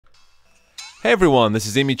Hey everyone, this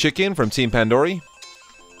is Emu Chicken from Team Pandori.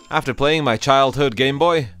 After playing my childhood Game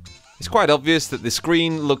Boy, it's quite obvious that the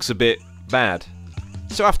screen looks a bit bad.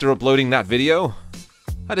 So after uploading that video,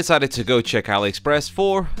 I decided to go check AliExpress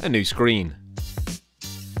for a new screen.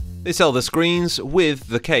 They sell the screens with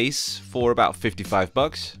the case for about 55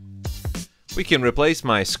 bucks. We can replace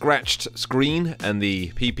my scratched screen and the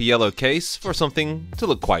PP yellow case for something to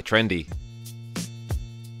look quite trendy.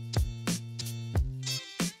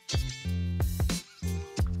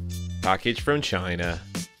 Package from China.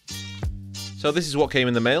 So this is what came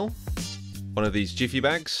in the mail. One of these jiffy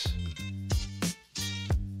bags.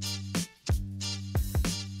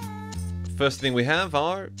 First thing we have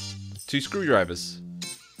are two screwdrivers.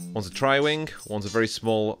 One's a tri-wing, one's a very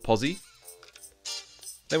small posi.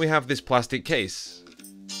 Then we have this plastic case.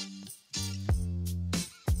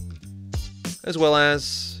 As well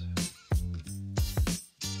as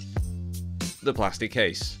the plastic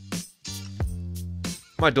case.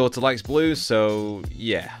 My daughter likes blue, so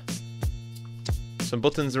yeah. Some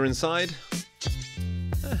buttons are inside.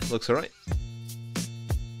 Looks alright.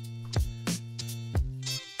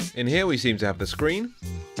 In here we seem to have the screen.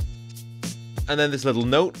 And then this little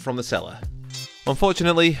note from the seller.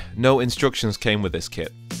 Unfortunately, no instructions came with this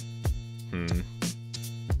kit.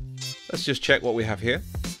 Let's just check what we have here.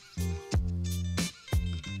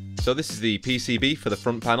 So this is the PCB for the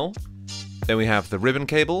front panel. Then we have the ribbon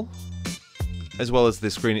cable, as well as the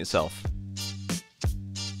screen itself.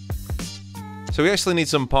 So we actually need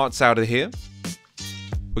some parts out of here.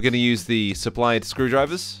 We're going to use the supplied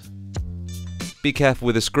screwdrivers. Be careful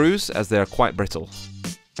with the screws, as they are quite brittle.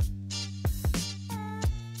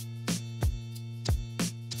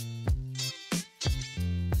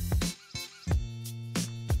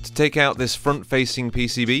 To take out this front-facing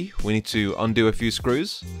PCB, we need to undo a few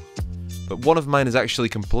screws. But one of mine is actually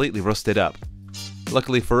completely rusted up.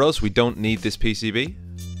 Luckily for us, we don't need this PCB,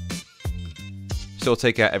 so we'll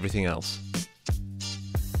take out everything else.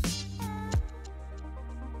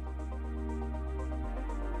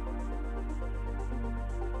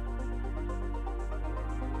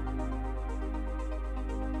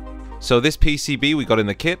 So this PCB we got in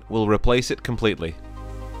the kit will replace it completely.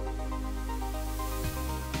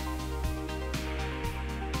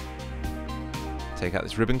 Take out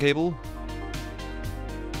this ribbon cable.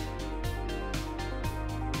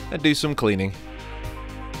 And do some cleaning.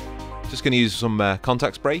 Just going to use some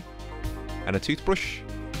contact spray and a toothbrush.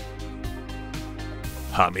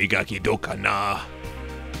 Hamigaki dokana.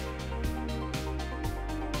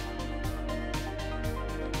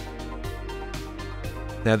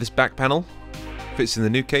 Now this back panel fits in the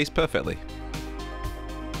new case perfectly.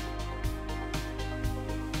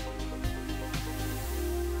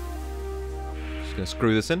 Just going to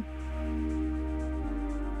screw this in.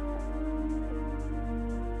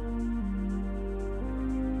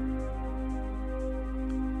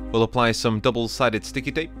 We'll apply some double-sided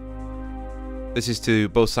sticky tape. This is to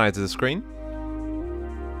both sides of the screen.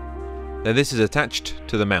 Then this is attached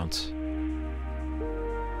to the mount,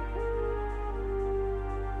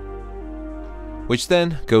 which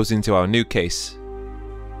then goes into our new case.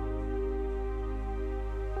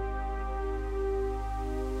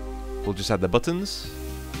 We'll just add the buttons.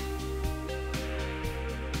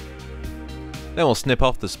 Then we'll snip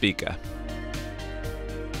off the speaker.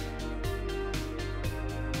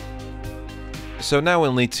 So now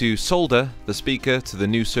we'll need to solder the speaker to the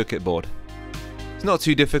new circuit board. It's not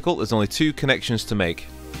too difficult, there's only two connections to make.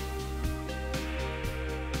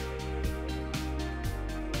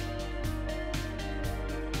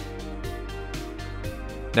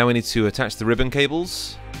 Now we need to attach the ribbon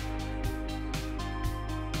cables.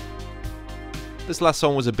 This last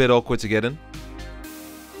one was a bit awkward to get in.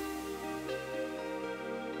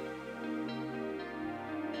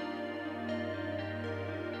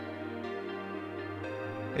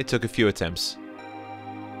 It took a few attempts.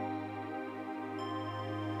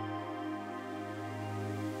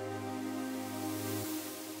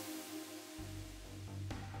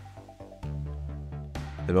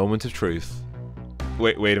 The moment of truth.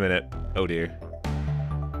 Wait a minute. Oh dear.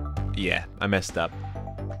 Yeah, I messed up.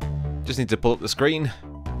 Just need to pull up the screen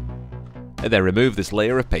and then remove this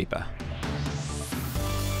layer of paper.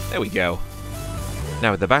 There we go.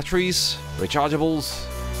 Now with the batteries, rechargeables,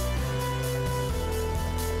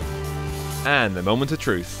 and the moment of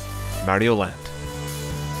truth, Mario Land.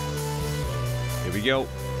 Here we go.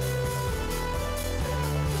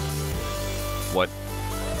 What?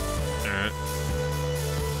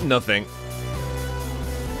 Nothing.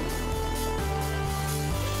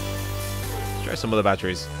 Let's try some of the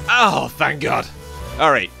batteries. Oh, thank God.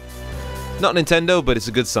 Alright. Not Nintendo, but it's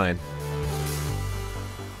a good sign.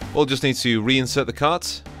 We'll just need to reinsert the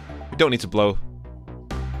carts. We don't need to blow.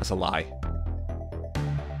 That's a lie.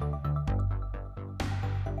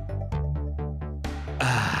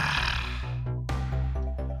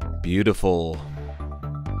 Beautiful.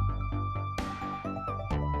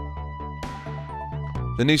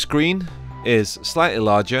 The new screen is slightly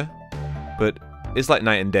larger, but it's like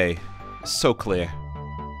night and day. It's so clear.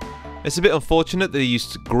 It's a bit unfortunate that they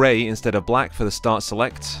used grey instead of black for the start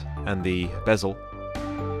select and the bezel,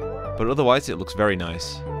 but otherwise it looks very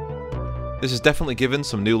nice. This has definitely given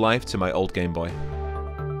some new life to my old Game Boy.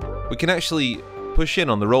 We can actually push in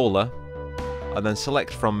on the roller and then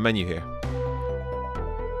select from menu here.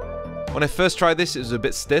 When I first tried this, it was a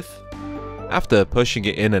bit stiff. After pushing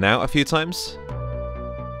it in and out a few times,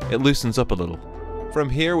 it loosens up a little. From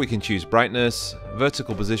here we can choose brightness,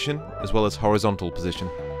 vertical position, as well as horizontal position.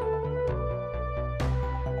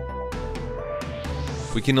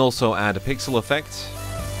 We can also add a pixel effect.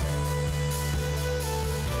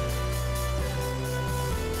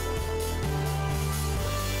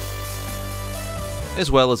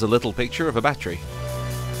 As well as a little picture of a battery.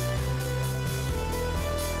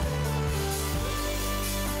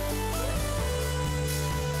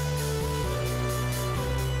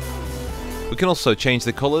 We can also change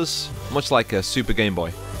the colours, much like a Super Game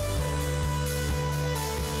Boy.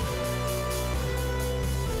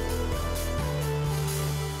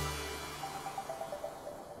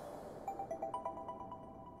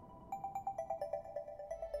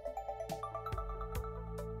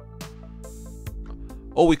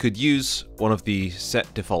 Or we could use one of the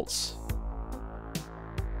set defaults.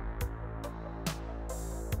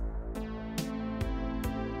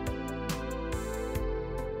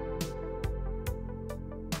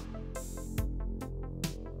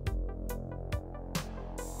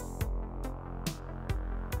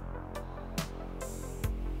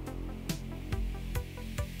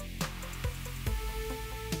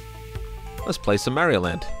 Let's play some Mario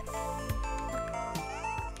Land.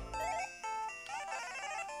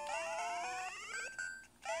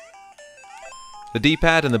 The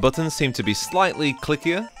D-pad and the buttons seem to be slightly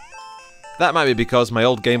clickier. That might be because my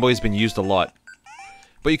old Game Boy's been used a lot.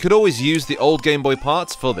 But you could always use the old Game Boy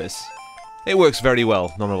parts for this. It works very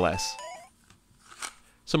well, nonetheless.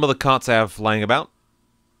 Some other carts I have lying about.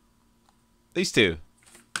 These two.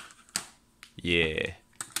 Yeah.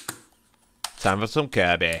 Time for some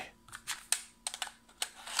Kirby.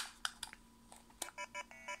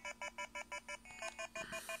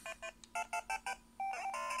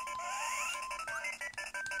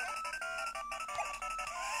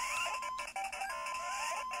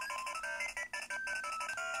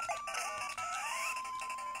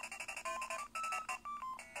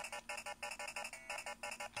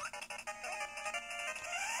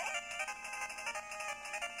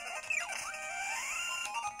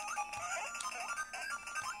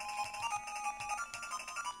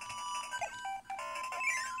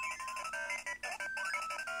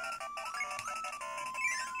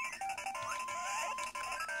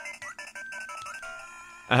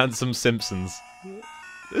 And some Simpsons.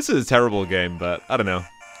 This is a terrible game, but I don't know.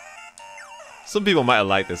 Some people might have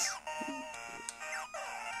liked this.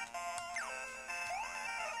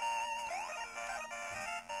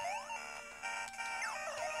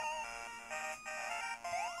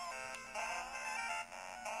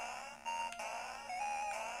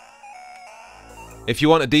 If you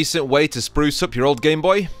want a decent way to spruce up your old Game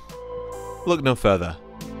Boy, look no further.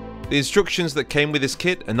 The instructions that came with this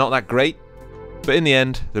kit are not that great, but in the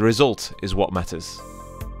end, the result is what matters.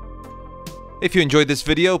 If you enjoyed this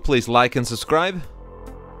video, please like and subscribe,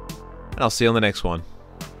 and I'll see you on the next one.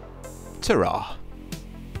 Ta-ra!